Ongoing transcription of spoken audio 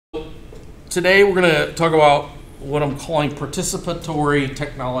Today we're going to talk about what I'm calling participatory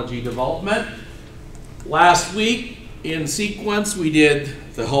technology development. Last week in sequence we did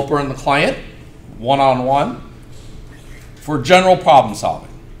the helper and the client, one-on-one, for general problem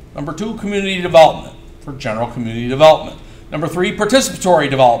solving. Number 2, community development, for general community development. Number 3, participatory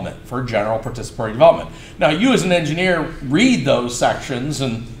development, for general participatory development. Now you as an engineer read those sections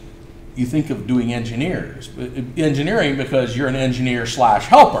and you think of doing engineering because you're an engineer slash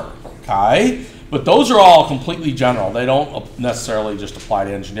helper, okay? But those are all completely general. They don't necessarily just apply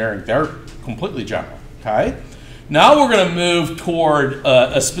to engineering. They're completely general, okay? Now we're going to move toward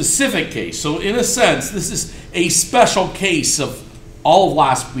a specific case. So in a sense, this is a special case of all of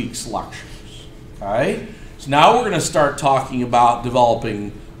last week's lectures, okay? So now we're going to start talking about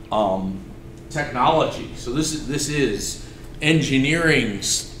developing technology. So this is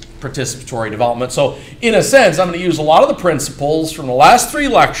engineering's participatory development. So in a sense, I'm going to use a lot of the principles from the last 3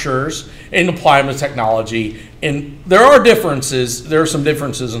 lectures and apply them to technology. And there are differences. There are some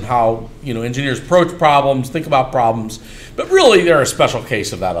differences in how engineers approach problems, think about problems, but really they're a special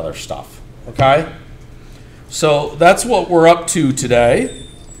case of that other stuff. Okay? So that's what we're up to today.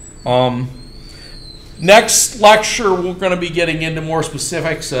 Next lecture, we're going to be getting into more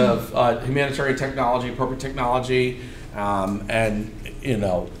specifics of humanitarian technology, appropriate technology, and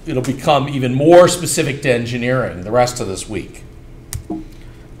it'll become even more specific to engineering the rest of this week.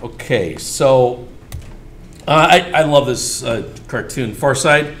 Okay, so I love this cartoon, Far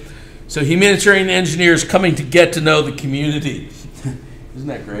Side. So humanitarian engineers coming to get to know the community. Isn't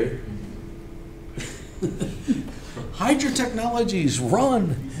that great? Hide your technologies,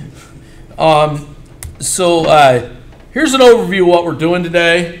 run. So here's an overview of what we're doing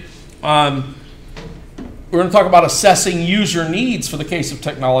today. We're going to talk about assessing user needs for the case of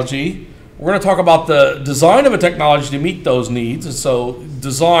technology. We're going to talk about the design of a technology to meet those needs. And so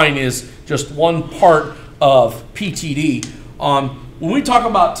design is just one part of PTD. When we talk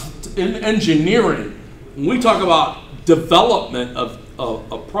about engineering, when we talk about development of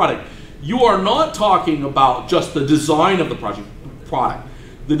a product, you are not talking about just the design of the product.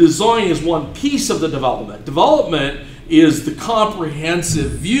 The design is one piece of the development. Development is the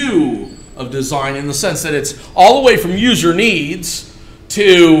comprehensive view of design in the sense that it's all the way from user needs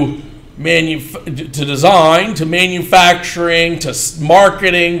to design, to manufacturing, to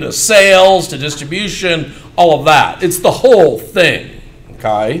marketing, to sales, to distribution, all of that. It's the whole thing,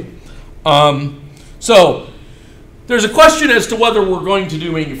 okay? So there's a question as to whether we're going to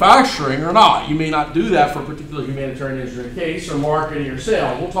do manufacturing or not. You may not do that for a particular humanitarian engineering case or marketing or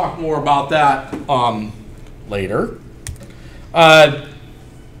sales. We'll talk more about that later.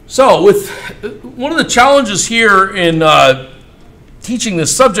 So with one of the challenges here in teaching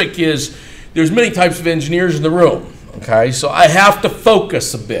this subject is there's many types of engineers in the room, okay? So I have to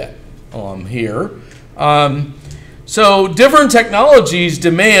focus a bit here. So different technologies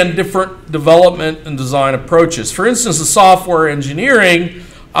demand different development and design approaches. For instance, in software engineering,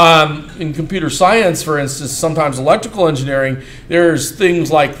 in computer science, for instance, sometimes electrical engineering, there's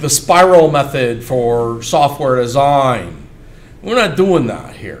things like the spiral method for software design. We're not doing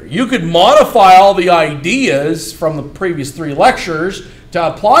that here. You could modify all the ideas from the previous 3 lectures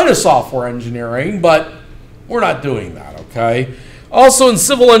to apply to software engineering, but we're not doing that, okay? Also in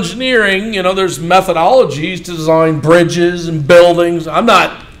civil engineering, there's methodologies to design bridges and buildings. I'm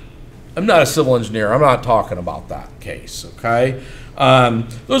not a civil engineer. I'm not talking about that case, okay?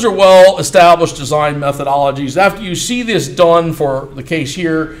 Those are well-established design methodologies. After you see this done for the case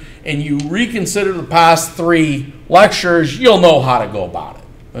here and you reconsider the past 3 lectures, you'll know how to go about it.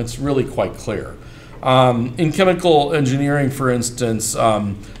 It's really quite clear. In chemical engineering, for instance,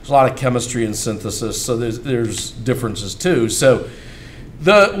 there's a lot of chemistry and synthesis, so there's differences too. So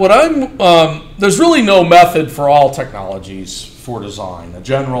there's really no method for all technologies for design, a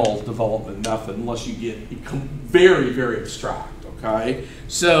general development method, unless you become very, very abstract, okay?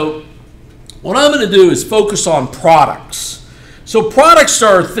 So what I'm going to do is focus on products. So products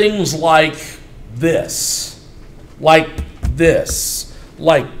are things like this, like this,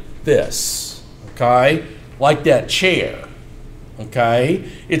 like this, okay? Like that chair, okay?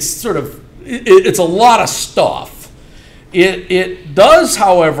 It's it's a lot of stuff. It does,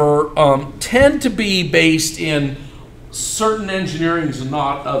 however, tend to be based in certain engineerings and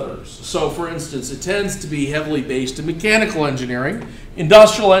not others. So for instance, it tends to be heavily based in mechanical engineering,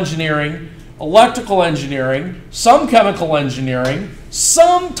 industrial engineering, electrical engineering, some chemical engineering,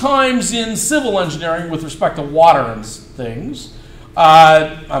 sometimes in civil engineering with respect to water and things.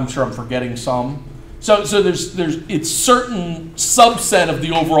 I'm sure I'm forgetting some. So it's certain subset of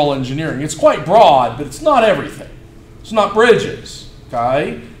the overall engineering. It's quite broad, but it's not everything. It's not bridges,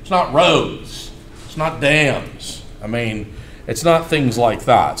 okay? It's not roads. It's not dams. I mean, it's not things like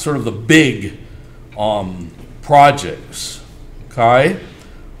that. Sort of the big projects, okay?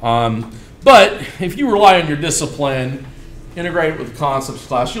 But if you rely on your discipline, integrate it with the concepts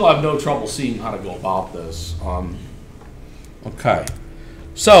class, you'll have no trouble seeing how to go about this. Okay,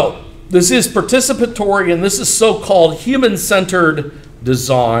 so this is participatory, and this is so-called human-centered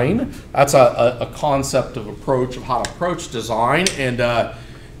design. That's a concept of approach, of how to approach design, and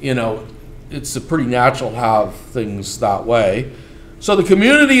you know, it's pretty natural to have things that way. So the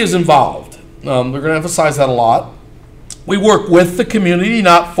community is involved. They're going to emphasize that a lot. We work with the community,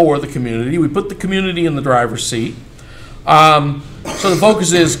 not for the community. We put the community in the driver's seat. So the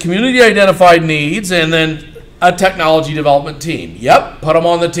focus is community identified needs and then a technology development team. Yep, put them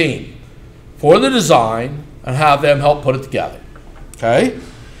on the team for the design and have them help put it together. Okay?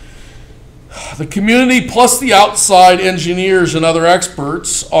 The community plus the outside engineers and other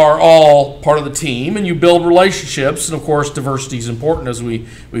experts are all part of the team, and you build relationships, and of course diversity is important, as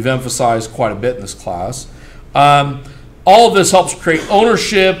we've emphasized quite a bit in this class. All of this helps create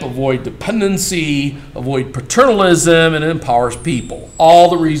ownership, avoid dependency, avoid paternalism, and empowers people. All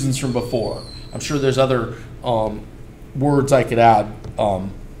the reasons from before. I'm sure there's other words I could add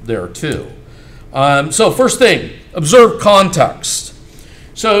there too. So first thing, observe context.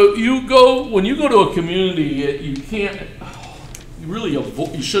 So when you go to a community,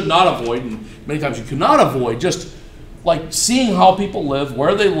 you should not avoid, and many times you cannot avoid, just like seeing how people live,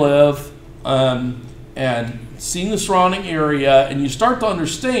 where they live, and seeing the surrounding area, and you start to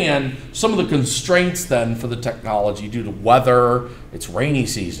understand some of the constraints then for the technology due to weather, it's rainy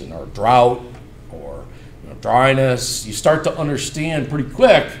season, or drought, or dryness. You start to understand pretty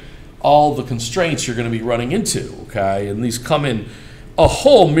quick all the constraints you're going to be running into, okay? And these come in a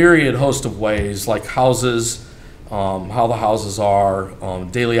whole myriad host of ways, like houses, how the houses are,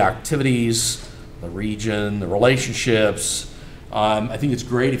 daily activities, the region, the relationships. I think it's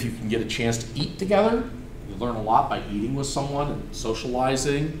great if you can get a chance to eat together. You learn a lot by eating with someone and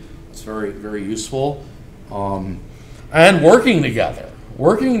socializing. It's very, very useful. And working together.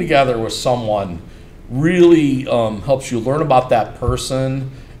 Working together with someone really helps you learn about that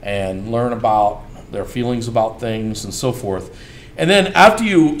person and learn about their feelings about things and so forth. And then after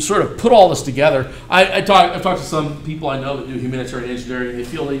you sort of put all this together, I've talked to some people I know that do humanitarian engineering. They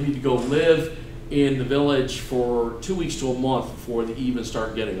feel they need to go live in the village for 2 weeks to a month before they even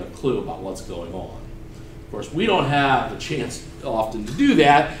start getting a clue about what's going on. Of course, we don't have the chance often to do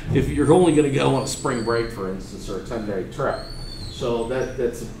that if you're only going to go on a spring break, for instance, or a 10-day trip. So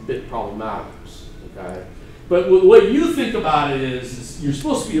that's a bit problematic, okay? But the way you think about it is you're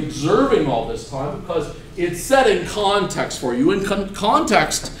supposed to be observing all this time because it's setting context for you, and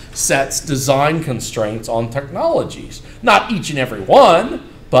context sets design constraints on technologies. Not each and every one,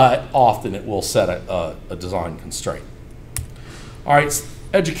 but often it will set a design constraint. All right,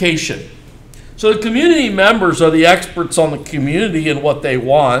 education. So the community members are the experts on the community and what they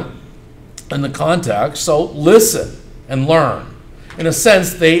want and the context, so listen and learn. In a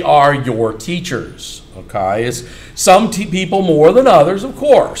sense, they are your teachers, okay? It's some people more than others, of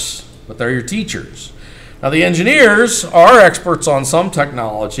course, but they're your teachers. Now, the engineers are experts on some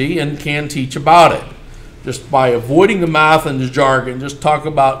technology and can teach about it. Just by avoiding the math and the jargon, just talk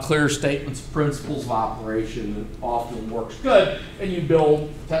about clear statements, principles of operation. It often works good, and you build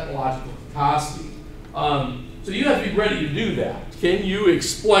technological capacity. So you have to be ready to do that. Can you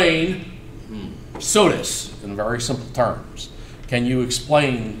explain SOTUS in very simple terms? Can you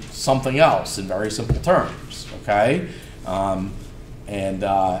explain something else in very simple terms? Okay,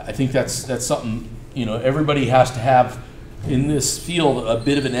 I think that's something everybody has to have in this field, a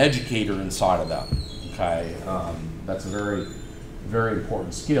bit of an educator inside of them. Okay, that's a very, very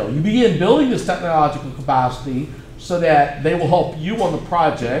important skill. You begin building this technological capacity so that they will help you on the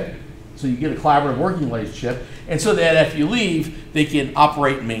project, so you get a collaborative working relationship, and so that if you leave, they can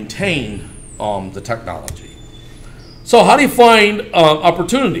operate and maintain the technology. So how do you find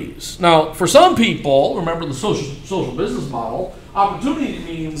opportunities? Now, for some people, remember the social business model, opportunity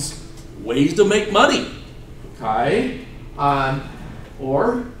means ways to make money, okay?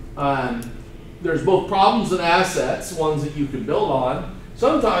 There's both problems and assets, ones that you can build on.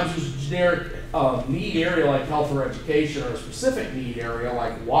 Sometimes there's a generic need area like health or education, or a specific need area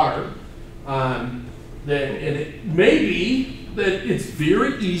like water. And it may be that it's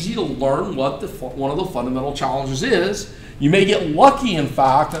very easy to learn what one of the fundamental challenges is. You may get lucky, in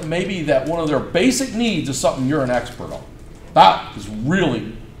fact, that maybe that one of their basic needs is something you're an expert on. That is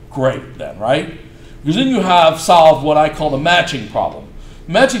really great then, right? Because then you have solved what I call the matching problem.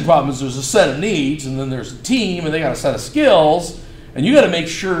 The matching problem is there's a set of needs, and then there's a team, and they got a set of skills, And you got to make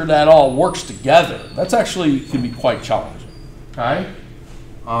sure that all works together. That's actually can be quite challenging. Okay?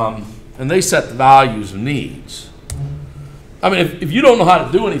 And they set the values and needs. I mean, if you don't know how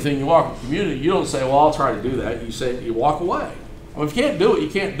to do anything, you walk in the community, you don't say, well, I'll try to do that. You say, you walk away. Well, if you can't do it, you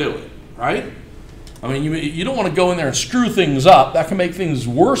can't do it, right? I mean, you don't want to go in there and screw things up. That can make things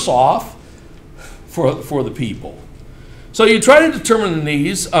worse off for the people. So you try to determine the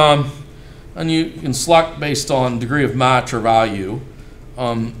needs, and you can select based on degree of match or value.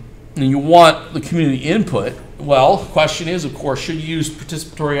 And you want the community input. Well, the question is, of course, should you use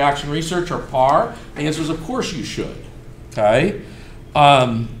participatory action research or PAR? The answer is, of course, you should. Okay.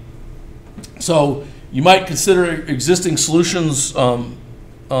 So you might consider existing solutions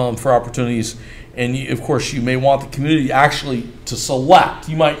for opportunities, and of course, you may want the community actually to select.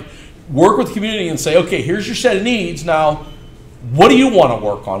 You might work with the community and say, okay, here's your set of needs. Now, what do you want to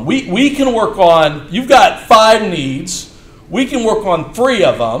work on? We can work on, you've got 5 needs. We can work on 3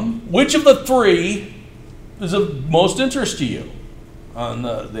 of them. Which of the 3 is of most interest to you?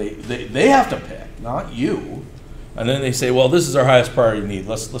 They have to pick, not you. And then they say, well, this is our highest priority need.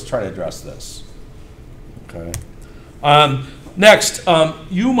 Let's try to address this. Okay. Next,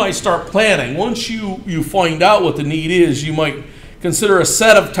 you might start planning. Once you find out what the need is, you might consider a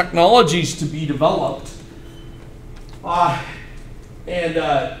set of technologies to be developed.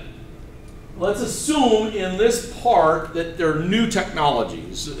 Let's assume in this part that they're new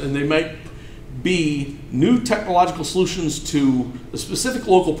technologies, and they might be new technological solutions to the specific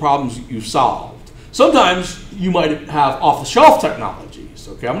local problems you've solved. Sometimes you might have off-the-shelf technologies.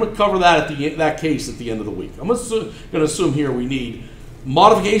 Okay, I'm going to cover that that case at the end of the week. I'm going to assume here we need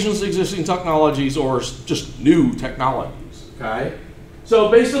modifications to existing technologies or just new technologies. Okay, so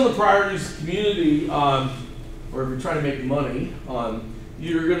based on the priorities of the community, or if you're trying to make money,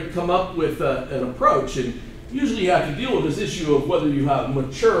 you're going to come up with an approach, and usually you have to deal with this issue of whether you have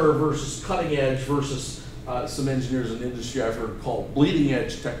mature versus cutting edge versus some engineers in the industry I've heard called bleeding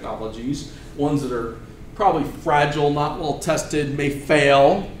edge technologies, ones that are probably fragile, not well tested, may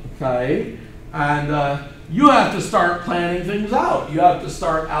fail, okay? And you have to start planning things out. You have to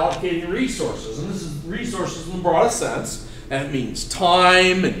start allocating resources, and this is resources in the broadest sense, and it means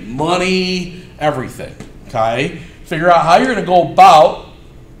time and money, everything, okay? Figure out how you're going to go about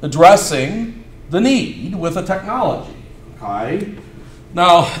addressing the need with a technology, okay?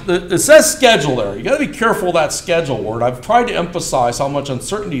 Now, it says schedule there. You got to be careful of that schedule word. I've tried to emphasize how much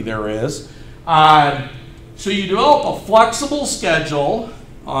uncertainty there is. So you develop a flexible schedule,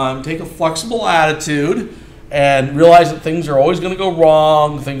 take a flexible attitude, and realize that things are always going to go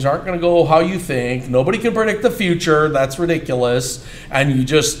wrong. Things aren't going to go how you think. Nobody can predict the future. That's ridiculous. And you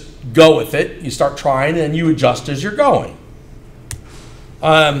just go with it. You start trying, and you adjust as you're going.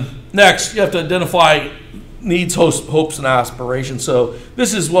 Next, you have to identify needs, hopes, and aspirations. So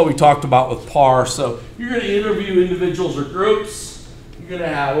this is what we talked about with PAR. So you're going to interview individuals or groups. You're going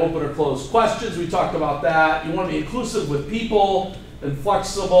to have open or closed questions. We talked about that. You want to be inclusive with people and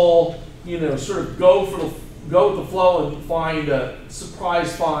flexible. You know, sort of go with the flow and find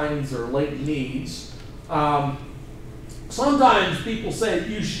surprise finds or latent needs. Sometimes people say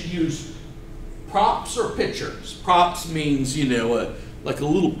you should use props or pictures. Props means, you know, like a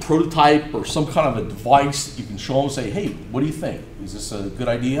little prototype or some kind of a device that you can show them and say, hey, what do you think? Is this a good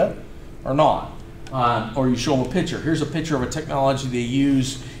idea or not? Or you show them a picture. Here's a picture of a technology they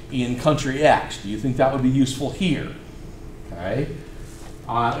use in country X. Do you think that would be useful here? Okay.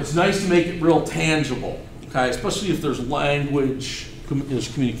 It's nice to make it real tangible, okay, especially if there's language,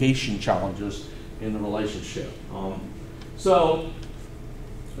 there's communication challenges in the relationship. So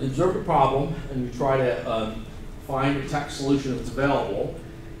you observe a problem and you try to find a tech solution that's available.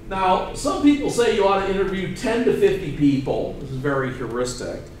 Now, some people say you ought to interview 10 to 50 people. This is very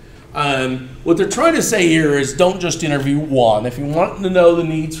heuristic. What they're trying to say here is don't just interview one. If you want to know the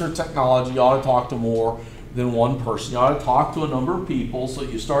needs for technology, you ought to talk to more than one person. You ought to talk to a number of people so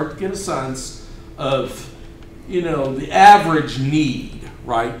you start to get a sense of, you know, the average need,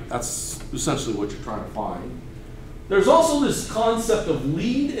 right? That's essentially what you're trying to find. There's also this concept of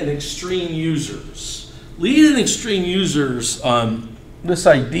lead and extreme users. Lead and extreme users, this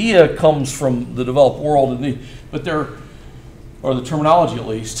idea comes from the developed world, but they're, or the terminology at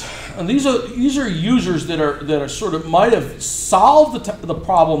least. And these are users that are sort of might have solved the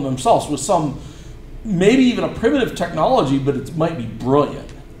problem themselves with some, maybe even a primitive technology, but it might be brilliant.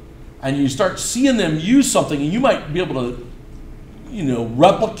 And you start seeing them use something, and you might be able to, you know,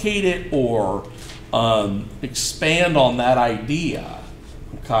 replicate it or expand on that idea.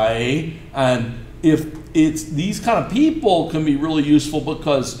 Okay, and if it's these kind of people can be really useful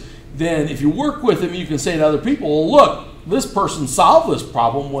because then if you work with them, you can say to other people, well, look, this person solve this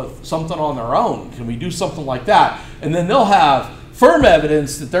problem with something on their own? Can we do something like that? And then they'll have firm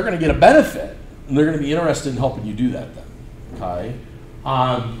evidence that they're going to get a benefit, and they're going to be interested in helping you do that then, okay?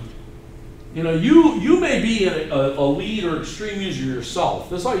 You know, you may be a lead or extreme user yourself.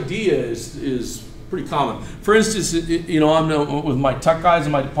 This idea is pretty common. For instance, you know, I'm with my tech guys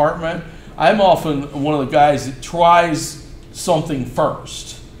in my department, I'm often one of the guys that tries something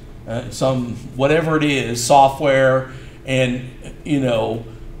first. Whatever it is, software, and you know,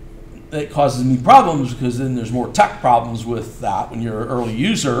 that causes me problems because then there's more tech problems with that when you're an early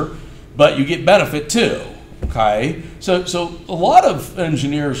user, but you get benefit too. Okay, so a lot of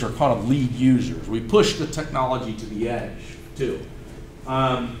engineers are kind of lead users. We push the technology to the edge too.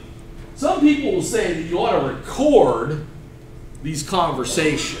 Some people will say that you ought to record these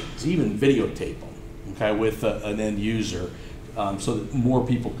conversations, even videotape them, okay, with an end user, so that more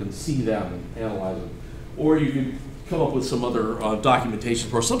people can see them and analyze them. Or you could come up with some other documentation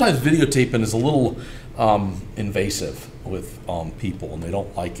for. Sometimes videotaping is a little invasive with people, and they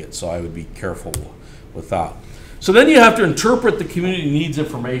don't like it, so I would be careful with that. So then you have to interpret the community needs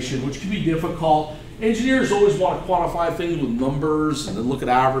information, which can be difficult. Engineers always want to quantify things with numbers and then look at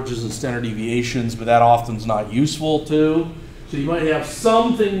averages and standard deviations, but that often is not useful too. So you might have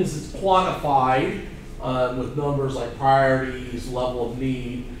some things that's quantified with numbers like priorities, level of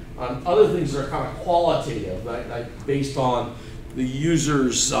need, other things that are kind of qualitative, like based on the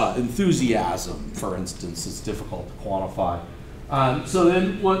user's enthusiasm, for instance. It's difficult to quantify. So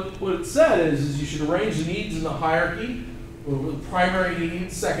then what it said is you should arrange the needs in the hierarchy with primary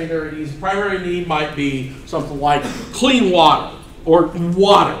needs, secondary needs. Primary need might be something like clean water or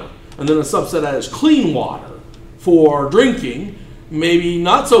water, and then a subset of that is clean water for drinking, maybe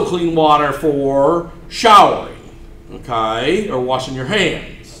not so clean water for showering, okay, or washing your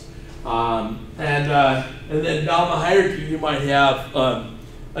hands. And then down the hierarchy you might have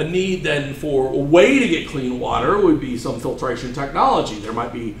a need then for a way to get clean water would be some filtration technology. There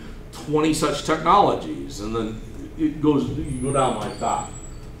might be 20 such technologies, and then you go down like that.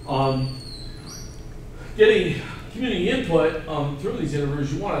 Getting community input through these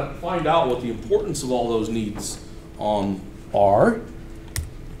interviews, you want to find out what the importance of all those needs are.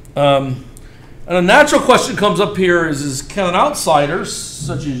 And a natural question comes up here is can an outsider,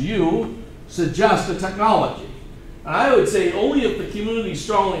 such as you, suggest a technology? And I would say only if the community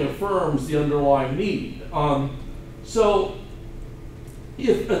strongly affirms the underlying need. So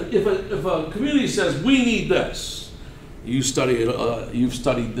if a community says, we need this, you've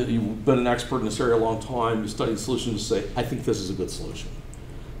been an expert in this area a long time, you studied solutions, say, I think this is a good solution.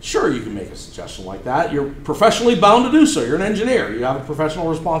 Sure, you can make a suggestion like that. You're professionally bound to do so. You're an engineer. You have a professional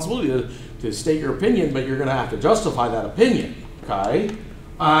responsibility to state your opinion, but you're going to have to justify that opinion, okay? You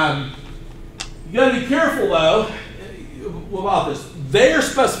got to be careful, though, about this. They're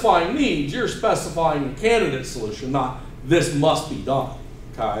specifying needs. You're specifying a candidate solution, not this must be done,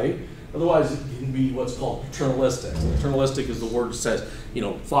 okay? Otherwise, it can be what's called paternalistic. Paternalistic is the word that says, you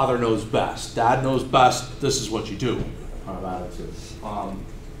know, father knows best, dad knows best, this is what you do, kind of attitude.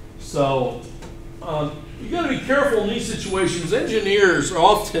 You got to be careful in these situations. Engineers are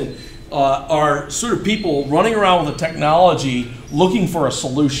often are sort of people running around with a technology looking for a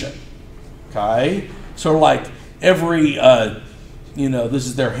solution, okay? Sort of like every, you know, this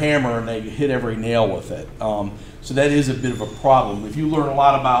is their hammer and they hit every nail with it. So that is a bit of a problem. If you learn a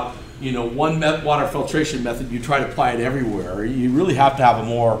lot about, you know, one water filtration method, you try to apply it everywhere. You really have to have a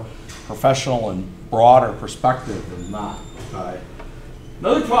more professional and broader perspective than that, okay?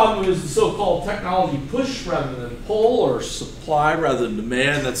 Another problem is the so-called technology push rather than pull, or supply rather than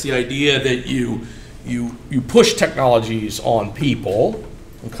demand. That's the idea that you push technologies on people,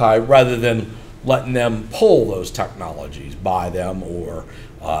 okay, rather than letting them pull those technologies, buy them, or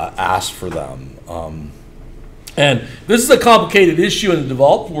ask for them. And this is a complicated issue in the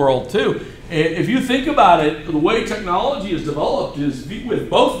developed world too. If you think about it, the way technology is developed is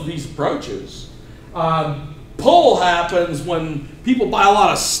with both of these approaches. Pull happens when people buy a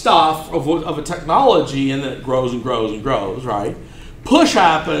lot of stuff of a technology and then it grows and grows and grows, right? Push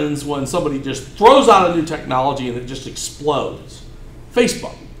happens when somebody just throws out a new technology and it just explodes.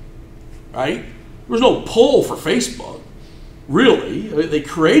 Facebook, right? There was no pull for Facebook, really. They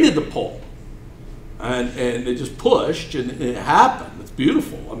created the pull and they just pushed and it happened. It's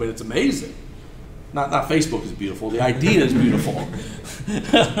beautiful. I mean, it's amazing. Not Facebook is beautiful. The idea is beautiful.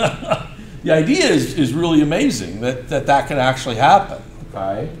 The idea is really amazing that can actually happen,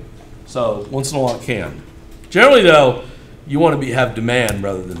 okay? So once in a while it can. Generally though, you want to have demand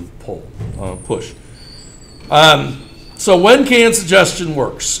rather than push. So when can suggestion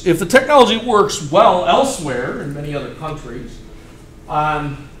works? If the technology works well elsewhere in many other countries,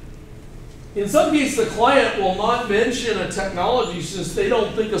 in some cases the client will not mention a technology since they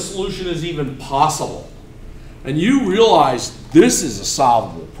don't think a solution is even possible. And you realize this is a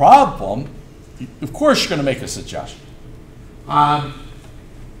solvable problem, of course you're going to make a suggestion.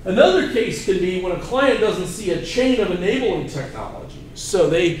 Another case can be when a client doesn't see a chain of enabling technologies. So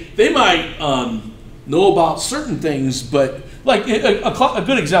they might know about certain things, but like a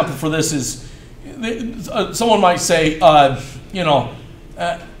good example for this is someone might say, I'd love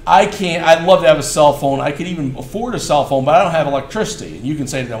to have a cell phone. I could even afford a cell phone, but I don't have electricity. And you can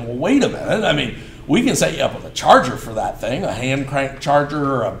say to them, well, wait a minute. I mean, we can set you up with a charger for that thing, a hand crank charger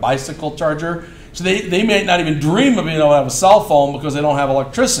or a bicycle charger. So they may not even dream of being able to have a cell phone because they don't have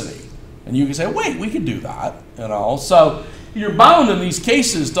electricity. And you can say, wait, we can do that. So you're bound in these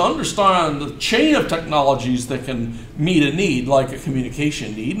cases to understand the chain of technologies that can meet a need, like a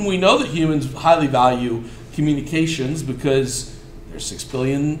communication need. And we know that humans highly value communications because there's 6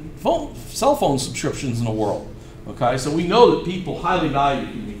 billion cell phone subscriptions in the world. Okay, so we know that people highly value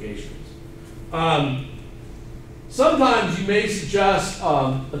communications. Sometimes you may suggest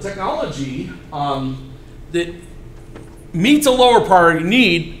a technology that meets a lower priority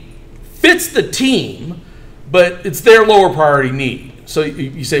need, fits the team, but it's their lower priority need. So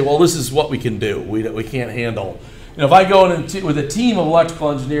you say, well, this is what we can do. We can't handle. If I go in with a team of electrical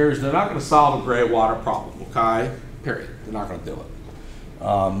engineers, they're not going to solve a gray water problem. Okay, period. They're not going to do it,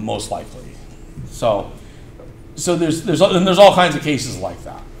 most likely. So there's all kinds of cases like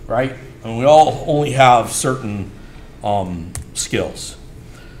that, right? And we all only have certain skills.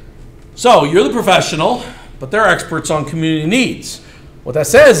 So you're the professional, but they're experts on community needs. What that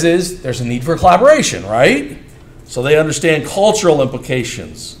says is there's a need for collaboration, right? So they understand cultural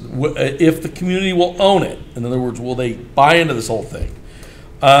implications, if the community will own it. In other words, will they buy into this whole thing?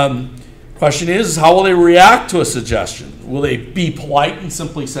 Question is, how will they react to a suggestion? Will they be polite and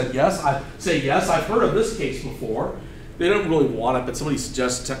simply say yes? I've heard of this case before. They don't really want it, but somebody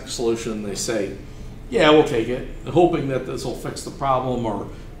suggests a tech solution, and they say, yeah, we'll take it, hoping that this will fix the problem, or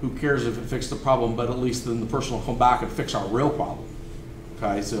who cares if it fixed the problem, but at least then the person will come back and fix our real problem.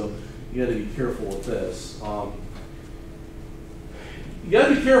 Okay, so you got to be careful with this. You got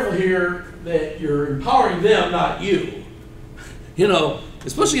to be careful here that you're empowering them, not you.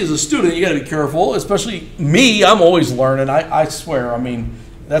 Especially as a student, you got to be careful. Especially me, I'm always learning. I swear. I mean,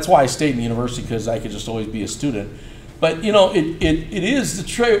 that's why I stayed in the university, because I could just always be a student. But it is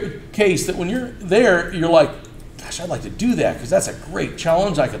the case that when you're there, you're like, gosh, I'd like to do that because that's a great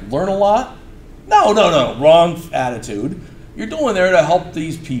challenge. I could learn a lot. No, wrong attitude. You're doing there to help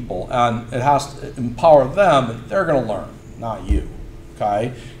these people, and it has to empower them, and they're going to learn, not you.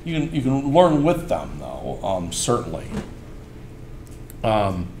 Okay, you can learn with them though, certainly.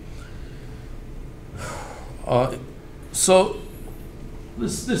 So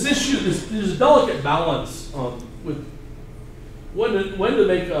this issue, there's a delicate balance with when to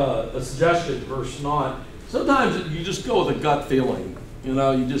make a suggestion versus not. Sometimes you just go with a gut feeling.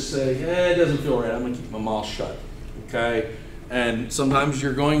 You just say, it doesn't feel right. I'm going to keep my mouth shut. Okay, and sometimes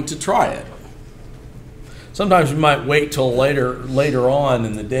you're going to try it. Sometimes you might wait till later on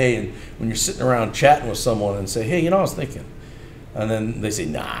in the day, and when you're sitting around chatting with someone and say, hey, I was thinking. And then they say,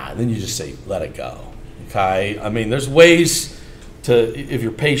 nah, and then you just say, let it go. Okay? I mean, there's ways to, if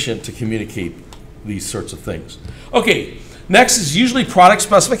you're patient, to communicate these sorts of things. Okay, next is usually product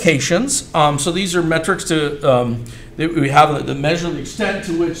specifications. So these are metrics that we have that measure the extent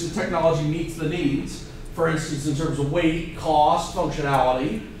to which the technology meets the needs. For instance, in terms of weight, cost,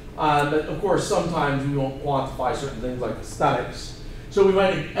 functionality. But of course, sometimes we won't quantify certain things like aesthetics. So we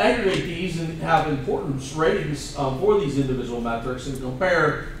might aggregate these and have importance ratings for these individual metrics and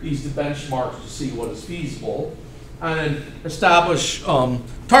compare these to benchmarks to see what is feasible, and then establish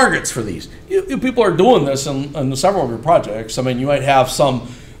targets for these. People are doing this in several of your projects. I mean, you might have some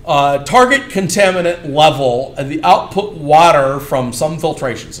target contaminant level and the output water from some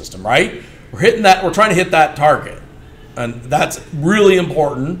filtration system, right? We're trying to hit that target. And that's really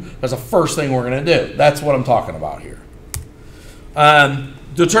important. That's the first thing we're going to do. That's what I'm talking about here.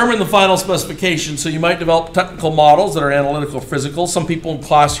 Determine the final specification. So you might develop technical models that are analytical or physical. Some people in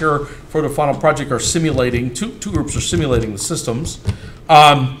class here for the final project are simulating, two groups are simulating the systems.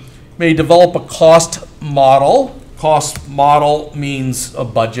 May develop a cost model. Cost model means a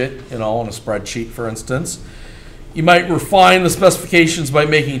budget, on a spreadsheet, for instance. You might refine the specifications by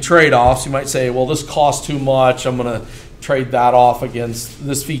making trade-offs. You might say, well, this costs too much. I'm going to trade that off against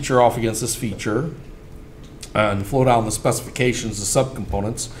this feature, off against this feature. and flow down the specifications, the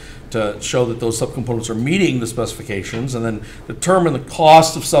subcomponents, to show that those subcomponents are meeting the specifications, and then determine the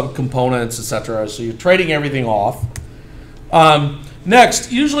cost of subcomponents, etc. So you're trading everything off.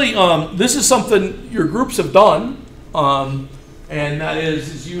 Next, usually this is something your groups have done, and that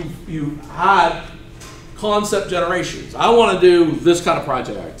is you've had concept generations. I want to do this kind of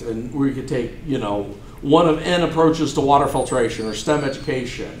project, and we could take, you know, one of N approaches to water filtration or STEM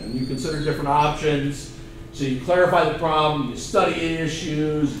education, and you consider different options. So you clarify the problem, you study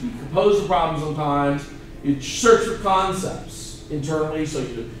issues, you compose the problem sometimes, you search for concepts internally, so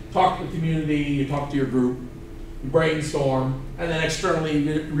you talk to the community, you talk to your group, you brainstorm, and then externally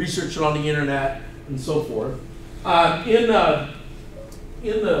you research it on the internet and so forth. In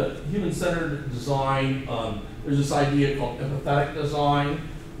the human-centered design, there's this idea called empathetic design,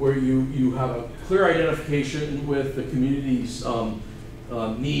 where you have a clear identification with the community's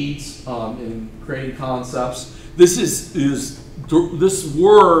needs in creating concepts. This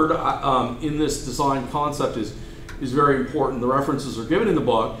word in this design concept is very important. The references are given in the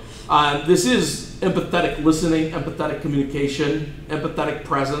book. This is empathetic listening, empathetic communication, empathetic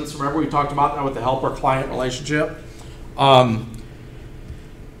presence. Remember we talked about that with the helper-client relationship.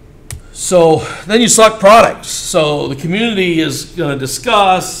 So then you select products. So the community is going to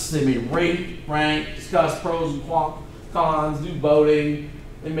discuss, they may rate, rank, discuss pros and cons, do voting,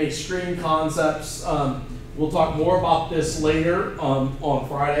 they may screen concepts. We'll talk more about this later on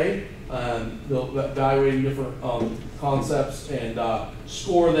Friday. They'll evaluate different concepts and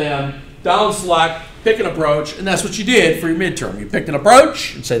score them, down select, pick an approach, and that's what you did for your midterm. You picked an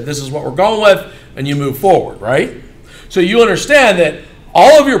approach and said, this is what we're going with, and you move forward, right? So you understand that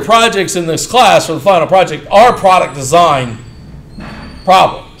all of your projects in this class for the final project are product design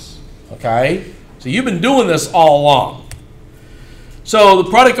problems, okay? So you've been doing this all along. So the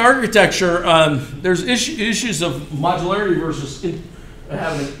product architecture, there's issues of modularity versus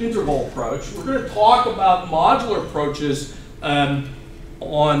having an integral approach. We're going to talk about modular approaches on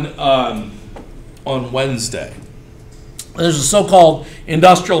Wednesday. There's a so-called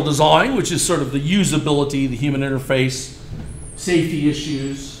industrial design, which is sort of the usability, the human interface, safety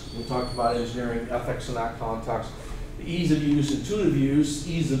issues. We'll talk about engineering ethics in that context. The ease of use, intuitive use,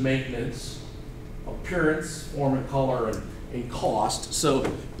 ease of maintenance, appearance, form and color, and cost. So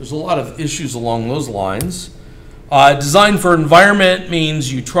there's a lot of issues along those lines. Design for environment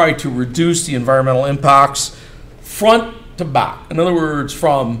means you try to reduce the environmental impacts front to back. In other words,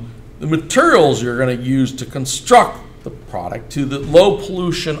 from the materials you're going to use to construct the product to the low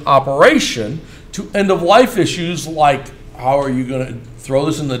pollution operation to end of life issues like how are you going to throw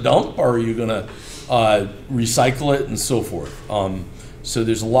this in the dump, or are you going to recycle it and so forth. So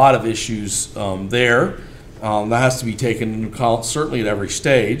there's a lot of issues there. That has to be taken into account certainly at every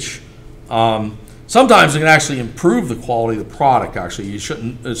stage. Sometimes it can actually improve the quality of the product, actually. You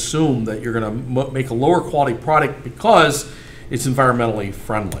shouldn't assume that you're going to make a lower quality product because it's environmentally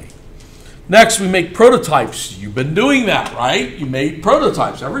friendly. Next, we make prototypes. You've been doing that, right? You made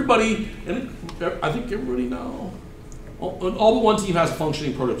prototypes. Everybody, and I think everybody knows. All but one team has a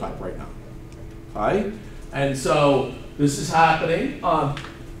functioning prototype right now, okay? And so this is happening.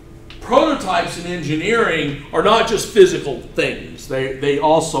 Prototypes in engineering are not just physical things. They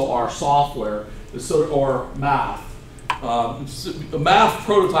also are software or math. A math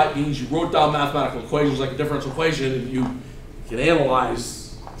prototype means you wrote down mathematical equations like a differential equation and you can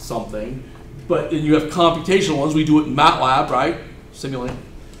analyze something. But then you have computational ones. We do it in Matlab, right? Simulate.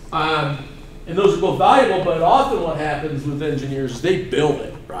 And those are both valuable, but often what happens with engineers is they build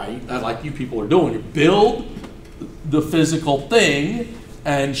it, right? Like you people are doing. You build the physical thing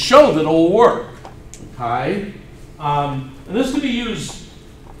and show that it'll work, okay? And this can be used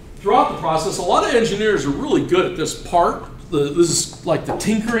throughout the process. A lot of engineers are really good at this part. This is like the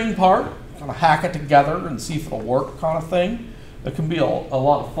tinkering part, kind of hack it together and see if it'll work kind of thing. It can be a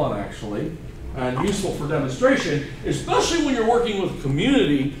lot of fun, actually, and useful for demonstration, especially when you're working with a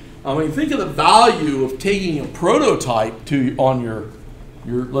community. I mean, think of the value of taking a prototype on your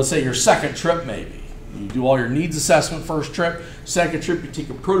let's say your second trip maybe. You do all your needs assessment first trip. Second trip, you take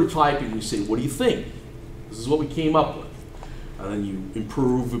a prototype and you say, what do you think? This is what we came up with. And then you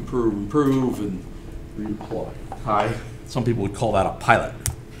improve, and redeploy. Okay? Some people would call that a pilot.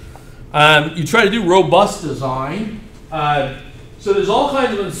 You try to do robust design. So there's all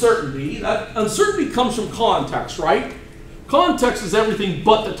kinds of uncertainty. That uncertainty comes from context, right? Context is everything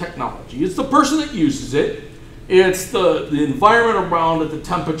but the technology. It's the person that uses it. It's the environment around it, the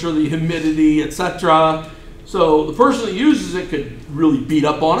temperature, the humidity, etc. So the person that uses it could really beat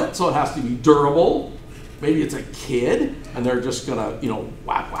up on it, so it has to be durable. Maybe it's a kid, and they're just gonna,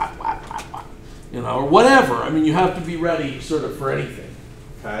 whack, whack, whack, whack, whack. you know, or whatever. I mean, you have to be ready sort of for anything,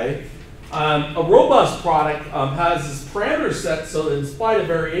 okay? A robust product has this parameter set so that in spite of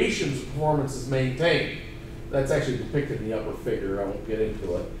variations, performance is maintained. That's actually depicted in the upper figure. I won't get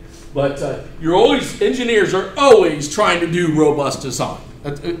into it. But engineers are always trying to do robust design. I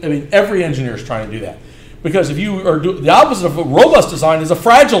mean, every engineer is trying to do that. Because if you are the opposite of a robust design is a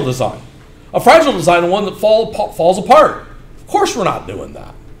fragile design. A fragile design is one that falls apart. Of course we're not doing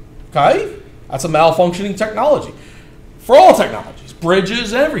that, okay? That's a malfunctioning technology. For all technologies,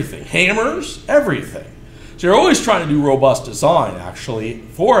 bridges, everything, hammers, everything. So you're always trying to do robust design, actually,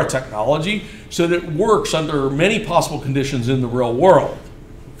 for a technology so that it works under many possible conditions in the real world,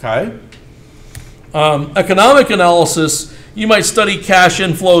 okay? Economic analysis, you might study cash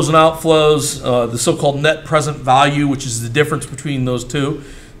inflows and outflows, the so-called net present value, which is the difference between those two.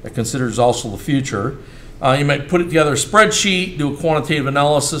 That considers also the future. You might put it together a spreadsheet, do a quantitative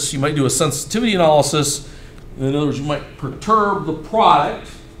analysis. You might do a sensitivity analysis. In other words, you might perturb the product,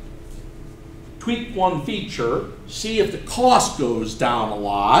 tweak one feature, see if the cost goes down a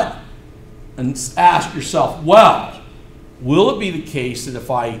lot, and ask yourself, well, will it be the case that if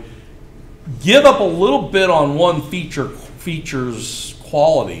I give up a little bit on one feature's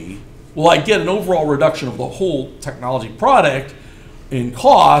quality, will I get an overall reduction of the whole technology product in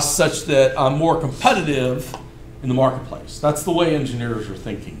cost such that I'm more competitive in the marketplace? That's the way engineers are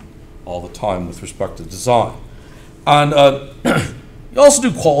thinking all the time with respect to design. And you also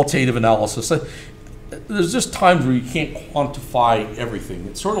do qualitative analysis. There's just times where you can't quantify everything.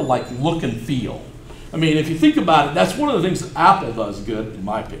 It's sort of like look and feel. I mean, if you think about it, that's one of the things that Apple does good, in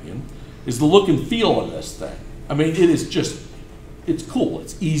my opinion, is the look and feel of this thing. I mean, it is just, it's cool.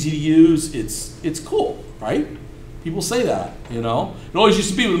 It's easy to use. It's cool, right? People say that, you know. It always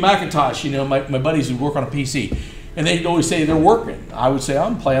used to be with Macintosh, you know, my buddies who work on a PC, and they'd always say they're working. I would say,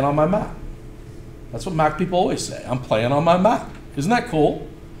 I'm playing on my Mac. That's what Mac people always say. I'm playing on my Mac. Isn't that cool?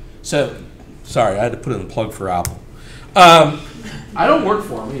 So, sorry, I had to put in a plug for Apple. I don't work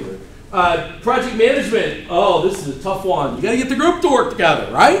for them either. Project management. Oh, this is a tough one. You got to get the group to work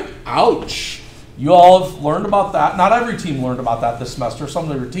together, right? Ouch. You all have learned about that. Not every team learned about that this semester. Some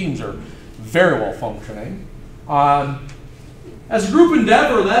of your teams are very well functioning. As a group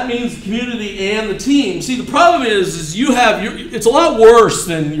endeavor, that means the community and the team. See, the problem is you have it's a lot worse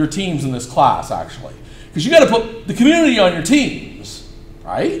than your teams in this class, actually, because you got to put the community on your teams,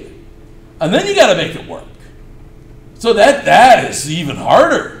 right? And then you got to make it work. So that is even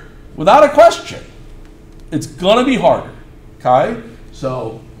harder, without a question. It's gonna be harder, okay?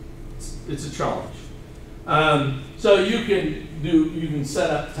 So it's a challenge. So you can set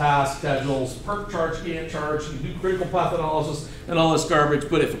up task schedules, PERT charts, Gantt charts, you can do critical path analysis and all this garbage,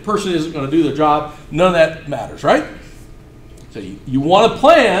 but if a person isn't going to do their job, none of that matters, right? So you want to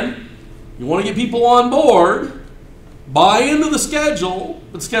plan, you want to get people on board, buy into the schedule,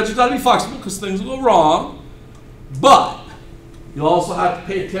 but the schedule's got to be flexible because things will go wrong, but you also have to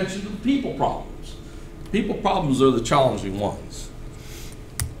pay attention to the people problems. People problems are the challenging ones.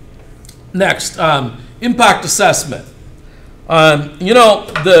 Next, impact assessment. You know,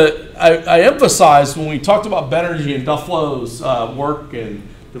 I emphasized when we talked about Banerjee and Dufflo's work in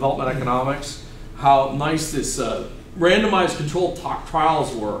development economics, how nice this randomized controlled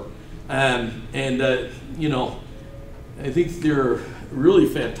trials were. You know, I think they're really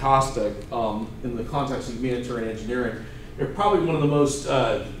fantastic in the context of humanitarian engineering. They're probably one of the most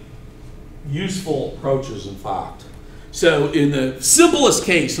useful approaches, in fact. So in the simplest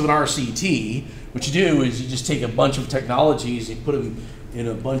case of an RCT, what you do is you just take a bunch of technologies, you put them in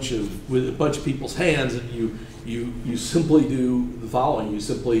with a bunch of people's hands, and you simply do the following. You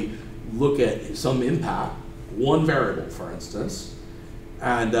simply look at some impact, one variable, for instance,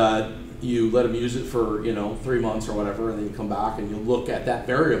 and you let them use it for 3 months or whatever, and then you come back and you look at that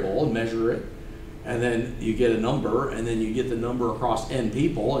variable and measure it, and then you get a number, and then you get the number across n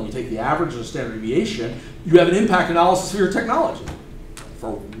people, and you take the average and the standard deviation. You have an impact analysis for your technology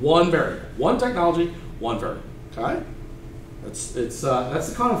for one variable, one technology, one variable. Okay, that's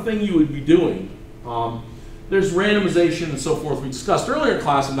the kind of thing you would be doing. There's randomization and so forth we discussed earlier in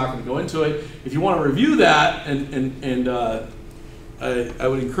class. I'm not going to go into it. If you want to review that, I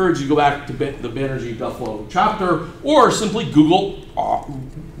would encourage you to go back to the Banerjee Dufflo chapter, or simply Google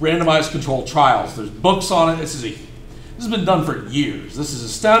randomized controlled trials. There's books on it. This has been done for years. This is a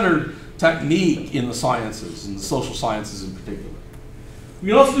standard technique in the sciences, in the social sciences in particular. We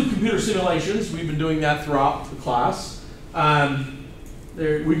can also do computer simulations. We've been doing that throughout the class. We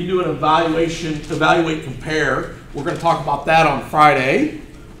can do an evaluate, compare. We're going to talk about that on Friday.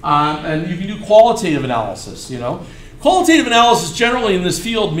 And you can do qualitative analysis, Qualitative analysis generally in this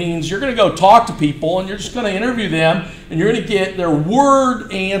field means you're going to go talk to people and you're just going to interview them and you're going to get their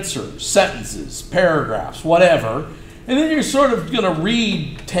word answers, sentences, paragraphs, whatever. And then you're sort of going to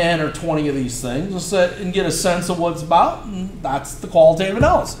read 10 or 20 of these things and get a sense of what it's about, and that's the qualitative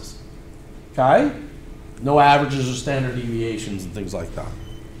analysis. Okay? No averages or standard deviations and things like that.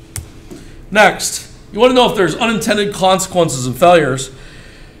 Next, you want to know if there's unintended consequences and failures.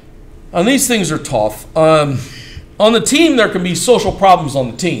 And these things are tough. On the team, there can be social problems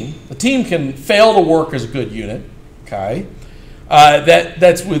on the team. The team can fail to work as a good unit. Okay?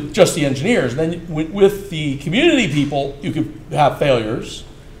 That's with just the engineers. Then with the community people, you could have failures.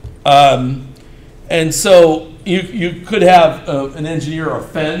 And so you could have an engineer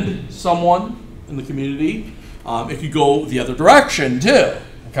offend someone in the community. It could go the other direction too.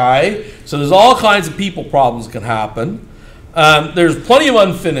 Okay? So there's all kinds of people problems that can happen. There's plenty of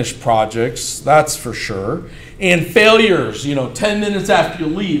unfinished projects, that's for sure. And failures, 10 minutes after you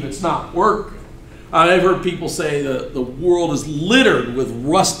leave, it's not working. I've heard people say the world is littered with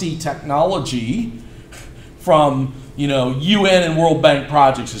rusty technology from, UN and World Bank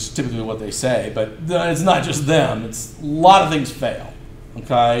projects is typically what they say, but it's not just them. It's a lot of things fail,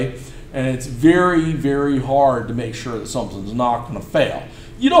 okay? And it's very, very hard to make sure that something's not going to fail.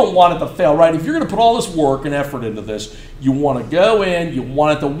 You don't want it to fail, right? If you're going to put all this work and effort into this, you want to go in, you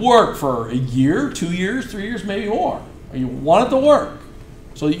want it to work for a year, 2 years, 3 years, maybe more. You want it to work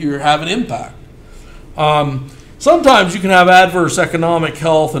so that you have an impact. Sometimes you can have adverse economic,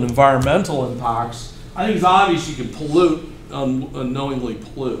 health, and environmental impacts. I think it's obvious you can pollute, unknowingly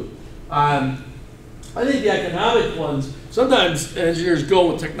pollute. I think the economic ones, sometimes engineers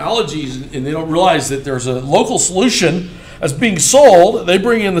go with technologies and they don't realize that there's a local solution that's being sold. They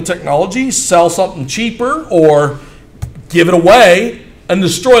bring in the technology, sell something cheaper, or give it away and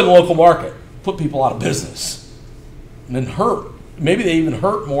destroy the local market, put people out of business, and then hurt. Maybe they even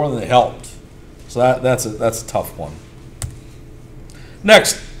hurt more than they helped. So that's a tough one.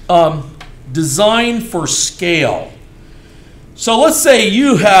 Next, design for scale. So let's say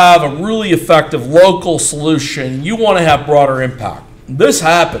you have a really effective local solution. You want to have broader impact. This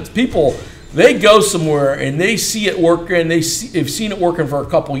happens. People, they go somewhere and they see it working. They've seen it working for a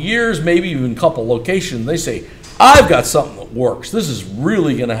couple years, maybe even a couple locations. They say, I've got something that works. This is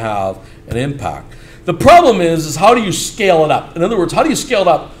really going to have an impact. The problem is how do you scale it up? In other words, how do you scale it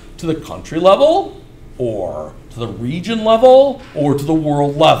up to the country level, or to the region level, or to the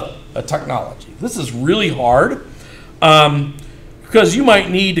world level of technology? This is really hard because you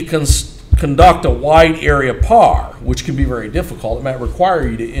might need to conduct a wide area PAR, which can be very difficult. It might require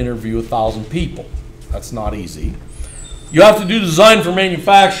you to interview 1,000 people. That's not easy. You have to do design for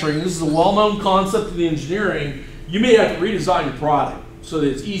manufacturing. This is a well-known concept in the engineering. You may have to redesign your product so that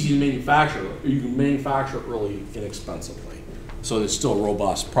it's easy to manufacture, or you can manufacture it really inexpensively, so that it's still a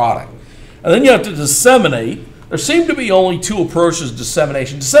robust product. And then you have to disseminate. There seem to be only two approaches to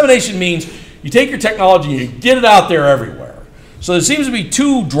dissemination. Dissemination means you take your technology and you get it out there everywhere. So there seems to be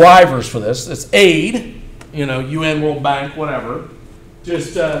two drivers for this. It's aid, UN, World Bank, whatever.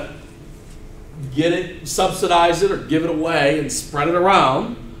 Just get it, subsidize it, or give it away and spread it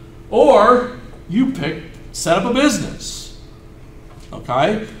around. Or you set up a business.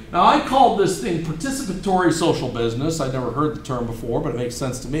 Okay? Now, I called this thing participatory social business. I'd never heard the term before, but it makes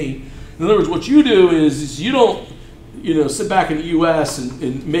sense to me. In other words, what you do is you don't sit back in the U.S.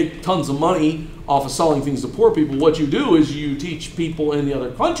 and make tons of money off of selling things to poor people. What you do is you teach people in the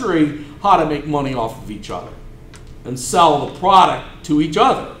other country how to make money off of each other and sell the product to each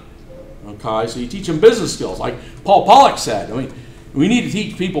other. Okay, so you teach them business skills. Like Paul Pollack said, we need to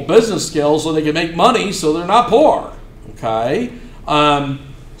teach people business skills so they can make money so they're not poor. Okay?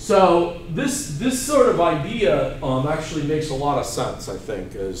 So this sort of idea actually makes a lot of sense, I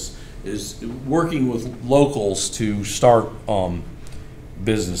think, is working with locals to start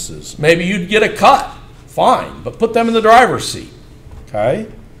businesses. Maybe you'd get a cut, fine, but put them in the driver's seat. Okay?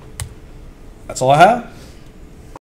 That's all I have.